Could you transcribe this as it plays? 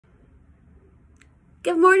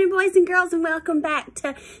Good morning, boys and girls, and welcome back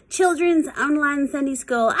to Children's Online Sunday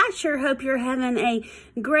School. I sure hope you're having a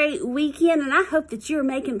great weekend, and I hope that you're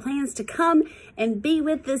making plans to come and be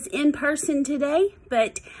with us in person today.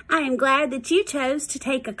 But I am glad that you chose to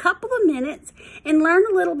take a couple of minutes and learn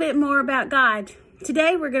a little bit more about God.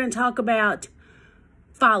 Today, we're going to talk about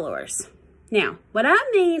followers. Now, what I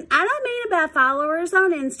don't mean about followers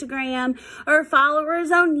on Instagram or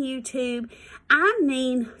followers on YouTube. I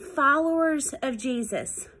mean followers of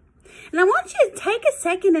Jesus. And I want you to take a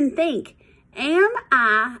second and think, am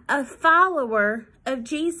I a follower of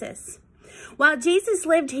Jesus? While Jesus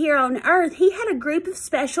lived here on earth, he had a group of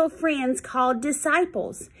special friends called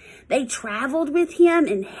disciples. They traveled with him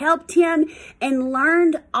and helped him and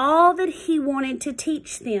learned all that he wanted to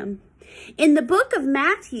teach them. In the book of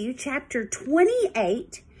Matthew, chapter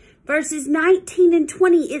 28, verses 19 and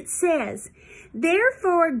 20, it says,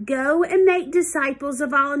 "Therefore go and make disciples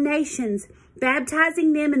of all nations,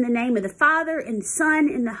 baptizing them in the name of the Father and Son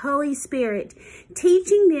and the Holy Spirit,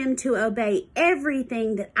 teaching them to obey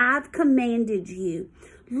everything that I've commanded you.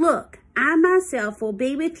 Look, I myself will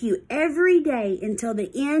be with you every day until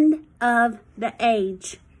the end of the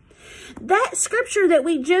age." That scripture that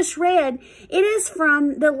we just read, it is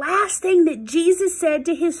from the last thing that Jesus said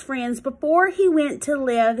to his friends before he went to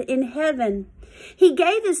live in heaven. He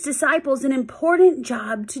gave his disciples an important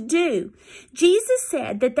job to do. Jesus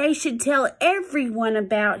said that they should tell everyone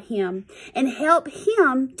about him and help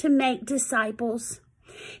him to make disciples.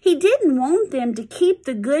 He didn't want them to keep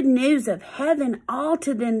the good news of heaven all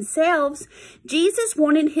to themselves. Jesus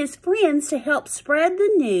wanted his friends to help spread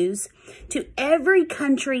the news to every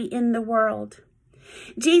country in the world.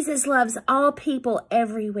 Jesus loves all people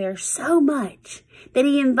everywhere so much that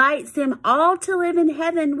he invites them all to live in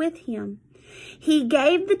heaven with him. He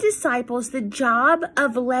gave the disciples the job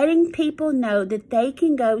of letting people know that they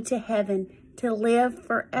can go to heaven to live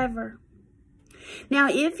forever. Now,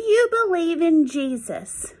 if you believe in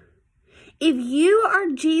Jesus, if you are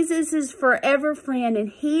Jesus's forever friend and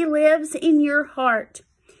he lives in your heart,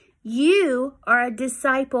 you are a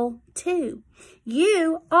disciple too.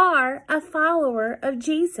 You are a follower of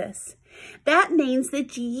Jesus. That means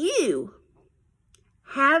that you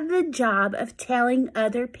have the job of telling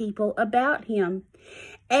other people about him.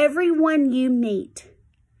 Everyone you meet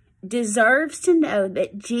deserves to know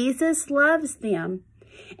that Jesus loves them.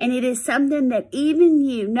 And it is something that even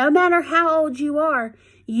you, no matter how old you are,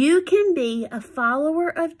 you can be a follower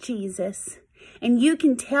of Jesus. And you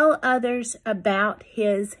can tell others about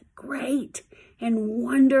his great and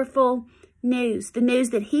wonderful news. The news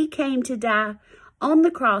that he came to die on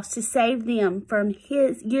the cross to save them from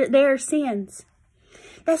their sins.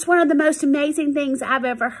 That's one of the most amazing things I've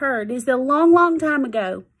ever heard. Is a long, long time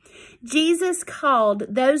ago, Jesus called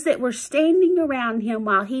those that were standing around him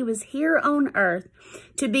while he was here on earth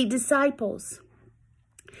to be disciples.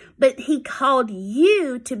 But he called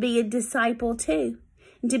you to be a disciple too,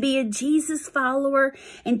 and to be a Jesus follower,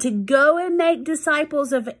 and to go and make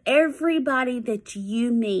disciples of everybody that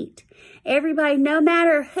you meet. Everybody, no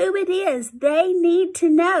matter who it is, they need to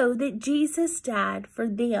know that Jesus died for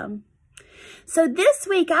them. So this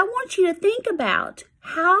week, I want you to think about,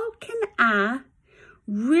 how can I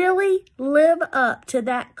really live up to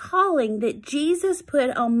that calling that Jesus put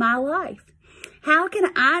on my life? How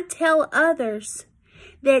can I tell others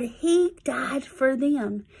that he died for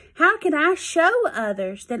them? How can I show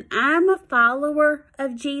others that I'm a follower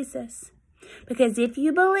of Jesus? Because if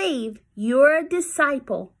you believe, you're a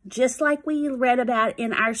disciple, just like we read about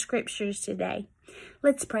in our scriptures today.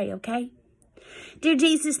 Let's pray, okay? Dear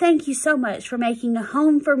Jesus, thank you so much for making a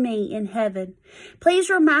home for me in heaven. Please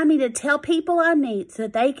remind me to tell people I meet so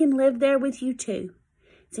that they can live there with you too.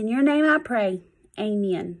 It's in your name I pray.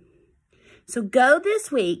 Amen. So go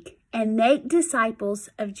this week and make disciples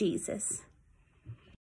of Jesus.